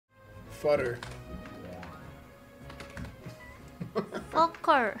Futter.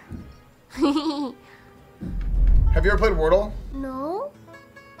 Fucker. Have you ever played Wordle? No?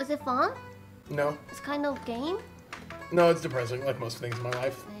 Is it fun? No. It's kind of game? No, it's depressing, like most things in my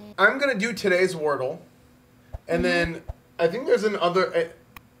life. I'm gonna do today's Wordle, and then I think there's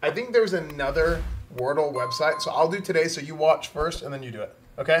another Wordle website. So I'll do today, so you watch first, and then you do it.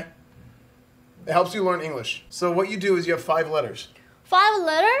 Okay? It helps you learn English. So what you do is you have 5 letters. 5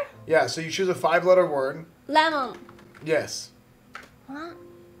 letter? Yeah. So you choose a 5-letter word. Lemon. Yes. What?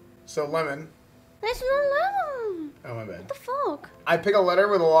 So lemon. There's no lemon. Oh my bad. What the fuck? I pick a letter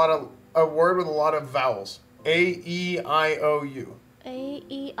with a word with a lot of vowels. A-E-I-O-U.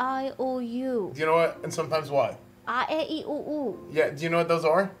 A-E-I-O-U. Do you know what? And sometimes why? A-E-I-O-U. Yeah. Do you know what those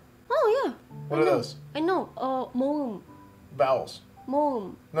are? Oh, yeah. What are those? I know. Mom. Vowels.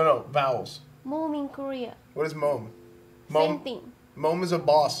 Mom. No, vowels. Mom in Korea. What is mom? Same thing. Mom is a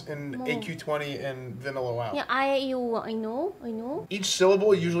boss in Mom. AQ20 and Vanilla WoW. Yeah, I-E-I-O-U. I know. Each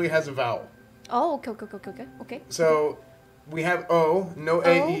syllable usually has a vowel. Oh, okay. So we have O, no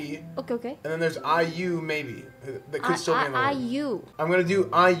A-E. Okay. And then there's I-U maybe. That could still be in the word. I-U. I'm going to do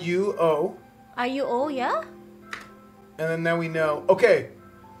I-U-O. I-U-O, yeah? And then now we know. Okay.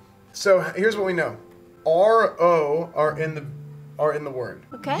 So here's what we know. R-O are in the word.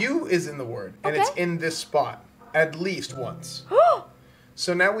 Okay. U is in the word. And Okay. it's in this spot. At least once.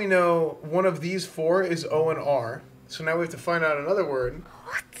 So now we know one of these 4 is O and R. So now we have to find out another word.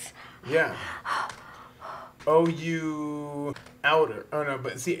 What? Yeah. O-U outer. Oh no,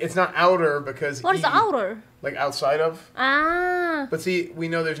 but see, it's not outer because What is E, outer? like outside of. Ah. But see, we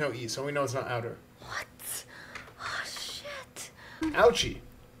know there's no E, so we know it's not outer. What? Oh, shit. Ouchie.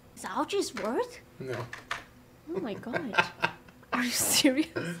 Is ouchie's word? No. Oh my god. Are you serious?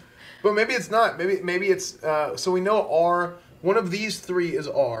 But maybe it's not. Maybe it's. So we know R. One of these 3 is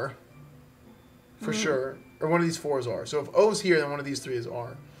R. For sure. Or one of these 4 is R. So if O's here, then one of these 3 is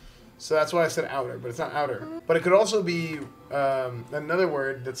R. So that's why I said outer, but it's not outer. But it could also be another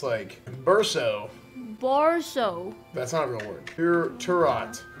word that's like burso. Borso. That's not a real word. Turok.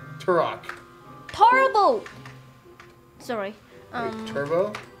 Turbo. Sorry. Wait,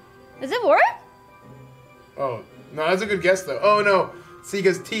 turbo? Is it word? Oh, no, that's a good guess though. Oh no, see,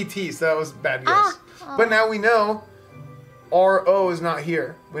 because TT, so that was a bad guess. But now we know RO is not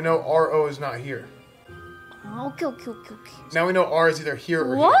here. We know RO is not here. Okay. Now we know R is either here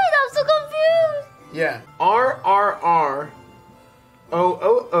or What? here. I'm so confused. Yeah. R. O. Ow.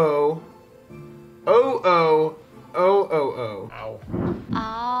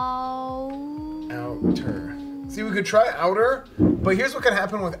 Ow. Outer. See, we could try outer, but here's what could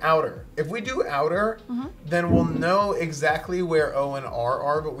happen with outer. If we do outer, then we'll know exactly where O and R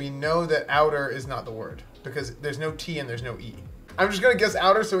are, but we know that outer is not the word because there's no T and there's no E. I'm just gonna guess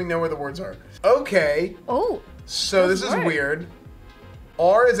outer so we know where the words are. Okay. Oh. So this is weird. weird.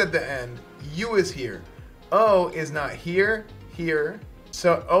 R is at the end. U is here. O is not here.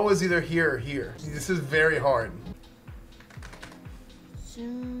 So O is either here or here. This is very hard.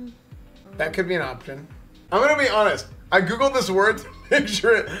 That could be an option. I'm gonna be honest. I googled this word to make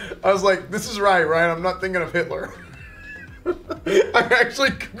sure. I was like, "This is right? I'm not thinking of Hitler." I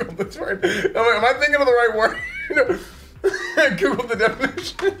actually googled this word. I'm like, am I thinking of the right word? I googled the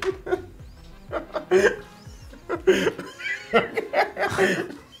definition.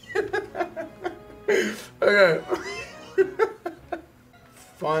 Okay.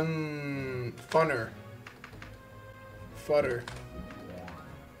 Funner. Futter.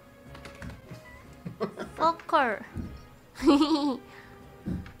 Fucker.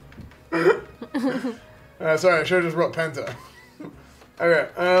 Sorry, I should have just wrote Penta. Okay,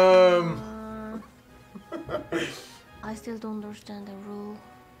 I still don't understand the rule.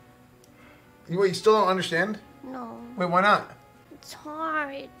 Wait, you still don't understand? No. Wait, why not? It's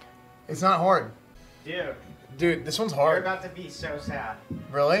hard. It's not hard. Dude, this one's you're hard. about to be so sad.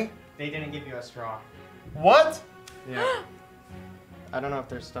 Really? They didn't give you a straw. What? Yeah. I don't know if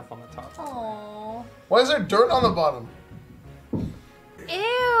there's stuff on the top. Aww. Why is there dirt on the bottom? Ew.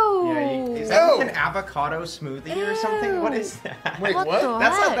 Yeah, is that like an avocado smoothie or something? What is that? Wait, what?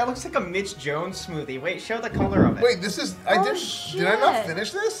 That looks like a Mitch Jones smoothie. Wait, show the color of it. Wait, this is... Did I not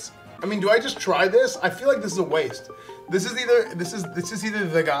finish this? I mean, do I just try this? I feel like this is a waste. This is either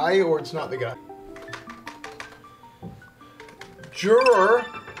the guy or it's not the guy. Juror.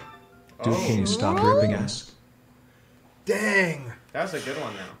 Dude, can you stop ripping ass? Dang. That was a good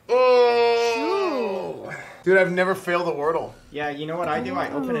one, though. Oh. Dude, I've never failed a Wordle. Yeah, you know what I do?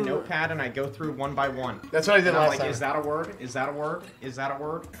 I open a notepad and I go through one by one. That's what I did and I'm last like, time. is that a word? Is that a word? Is that a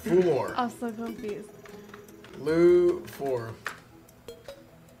word? Floor. I'm so confused. Lou for.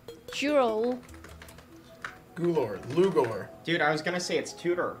 Churro. Gulor. Lugor. Dude, I was gonna say it's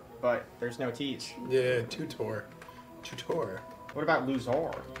tutor, but there's no T's. Yeah, tutor. Tutor. What about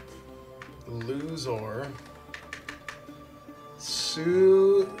losor? Losor.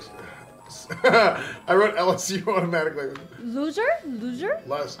 I wrote LSU automatically. Loser? Loser?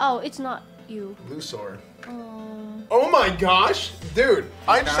 Less. Oh, it's not you. Lusor. Oh my gosh, dude!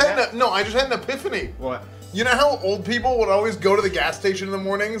 I just had an epiphany. What? You know how old people would always go to the gas station in the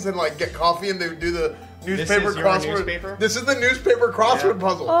mornings and like get coffee and they would do the newspaper This is your crossword? Newspaper? This is the newspaper crossword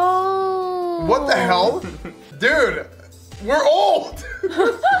puzzle. Oh. What the hell, dude? We're old.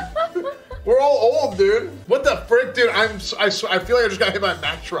 We're all old, dude. What the frick, dude? I feel like I just got hit by a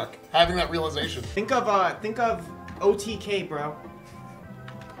Mack truck having that realization. Think of OTK, bro.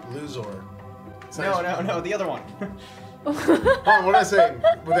 Losor. No, the other one. Hold on, what did I say?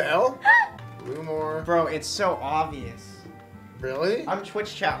 With the L? Lumor. Bro, it's so obvious. Really? I'm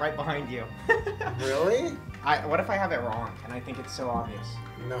Twitch chat right behind you. Really? What if I have it wrong and I think it's so obvious?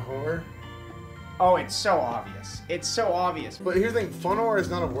 Nahor. Oh, it's so obvious. It's so obvious. But here's the thing, funor is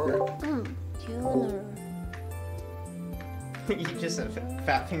not a word. Tuner. You just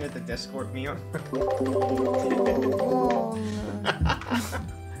fat fingered the Discord meme.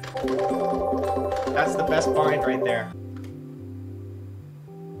 That's the best bind right there.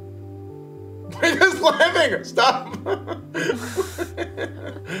 We're just laughing! Stop!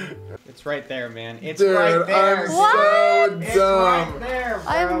 It's right there, man. It's Dude, right there. I'm so It's dumb. right there, bro.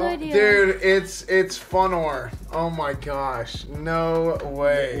 I have no idea. Dude, it's funor. Oh my gosh. No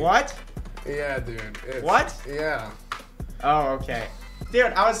way. What? Yeah, dude. What? Yeah. Oh, okay.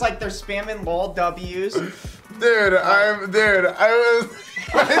 Dude, I was like, they're spamming lol W's. Dude, I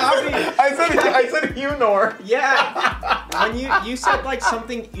said humor. Yeah. When you said like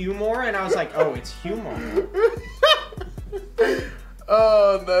something humor, and I was like, oh, it's humor.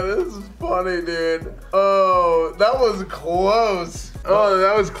 Oh, that is funny, dude. Oh, that was close. Oh,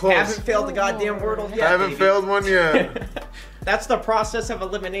 that was close. Haven't failed the goddamn Wordle yet. I haven't baby. failed one yet. That's the process of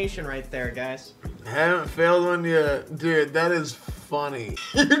elimination right there, guys. Haven't failed one yet. Dude, that is funny.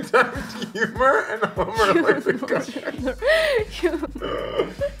 You typed humor and Homer like the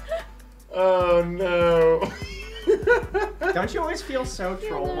Oh no. Don't you always feel so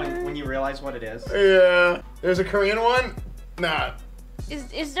troll when you realize what it is? Yeah. There's a Korean one? Nah.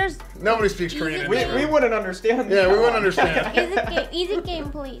 Is there? Nobody speaks Korean We anymore. wouldn't understand. Yeah, we wouldn't understand. Easy game,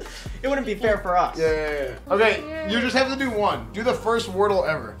 please. It wouldn't be fair for us. Yeah. Okay, you just have to do one. Do the first Wordle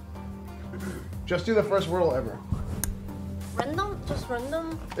ever. Just do the first Wordle ever. Random? Just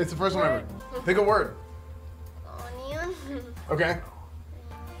random? It's the first one ever. Pick a word. Onion. Okay.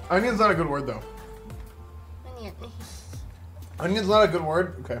 Onion's not a good word though. Onion. Onion's not a good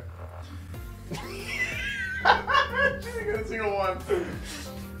word? Okay. She didn't get a single one.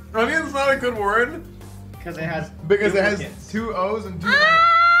 Onion's not a good word Because it has because 2 O's and 2 N's.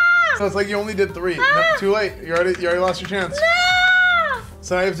 So it's like you only did 3. No, too late. You already lost your chance. No!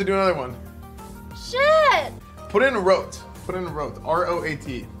 So now you have to do another one. Shit! Put in rote. Put in rote.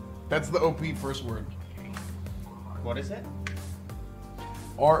 R-O-A-T. That's the OP first word. What is it?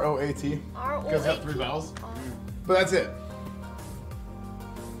 R-O-A-T. R-O-A-T. Because it has 3 vowels. But that's it.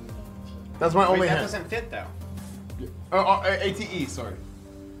 That's my only Wait, that hint. doesn't fit though. Oh, A-T-E, sorry.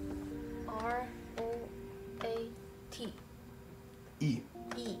 R-O-A-T. E.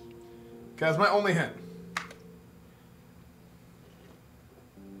 E. Okay, that's my only hint.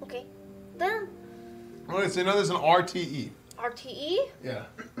 Okay. Then Okay, so you know there's an R-T-E. R-T-E. Yeah.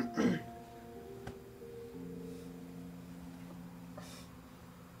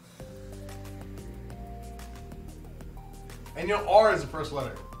 And you know R is the first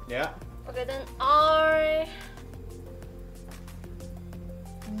letter. Yeah. Okay, then R.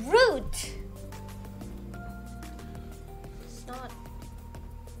 Root. It's not.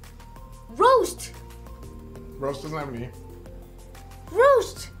 Roast. Roast doesn't have an E.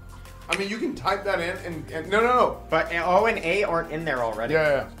 Roast. I mean, you can type that in and no. But O and A aren't in there already.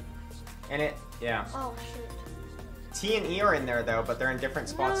 Yeah. And yeah. Oh shoot. T and E are in there though, but they're in different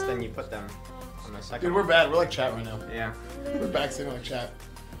spots than you put them on the second Dude, we're one. bad. We're like chat right now. Yeah. We're backseating like chat.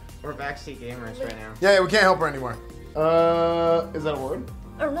 We're backseat gamers right now. Yeah, we can't help her anymore. Is that a word?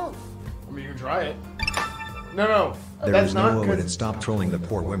 Oh no. I mean, you can try it. No. There That's is not no O in it. because Stop trolling the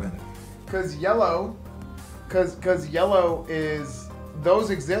poor women. yellow, because yellow is those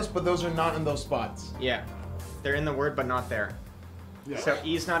exist, but those are not in those spots. Yeah. They're in the word but not there. Yeah. So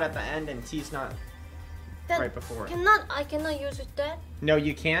E's not at the end and T's not That right before. I cannot use it that. No,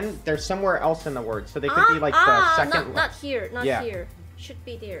 you can. They're somewhere else in the word, so they could be like the second. Not here. Not Yeah. here. Should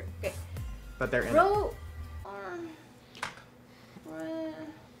be there. Okay. But they're in. Row.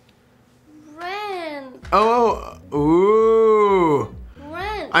 Oh, ooh.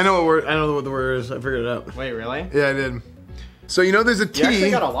 Rent. I know what the word is. I figured it out. Wait, really? Yeah, I did. So you know there's a T. You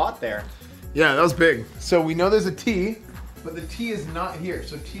actually got a lot there. Yeah, that was big. So we know there's a T, but the T is not here.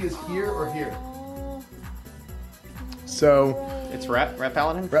 So T is here or here. Oh. So It's Rep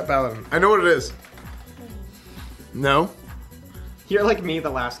Paladin? Rep Paladin. I know what it is. No? You're like me the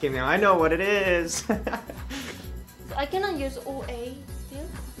last game now. I know what it is. So I cannot use OA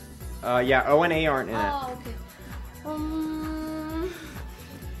still? Yeah, O and A aren't in it. Oh, okay.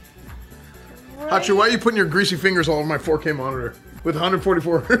 Hachu, why are you putting your greasy fingers all over my 4K monitor with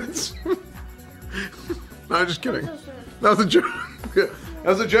 144 hertz? No, I'm just kidding. That was a joke. That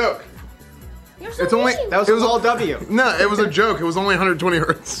was a joke. You're so It's only mean. That was all W. No, it was a joke. It was only 120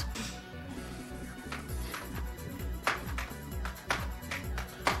 hertz.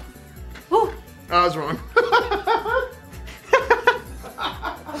 Oh. I was wrong.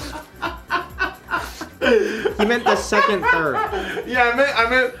 He meant the second third. Yeah, I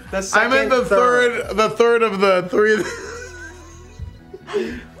meant The second the third of the three.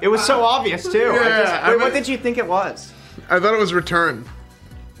 It was so obvious too. Yeah, Wait, I what meant- did you think it was? I thought it was return.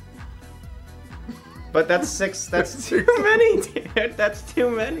 But that's 6. That's too many, dude. That's too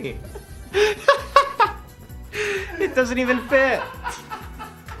many. It doesn't even fit.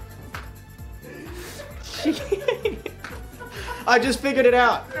 I just figured it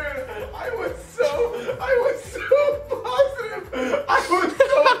out. Dude, I was so positive. I was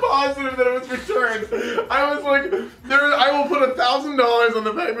so positive that it was returned. I was like, I will put $1,000 on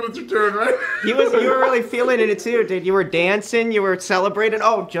the fact that it's returned, right? You were really feeling it too, dude. You were dancing, you were celebrating.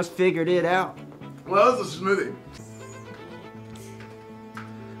 Oh, just figured it out. Well, that was a smoothie.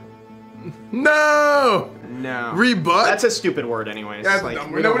 No! No. Rebut? That's a stupid word anyways. That's like,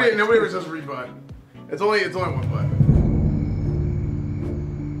 dumb. we don't Nobody like- ever says rebut. It's only one butt.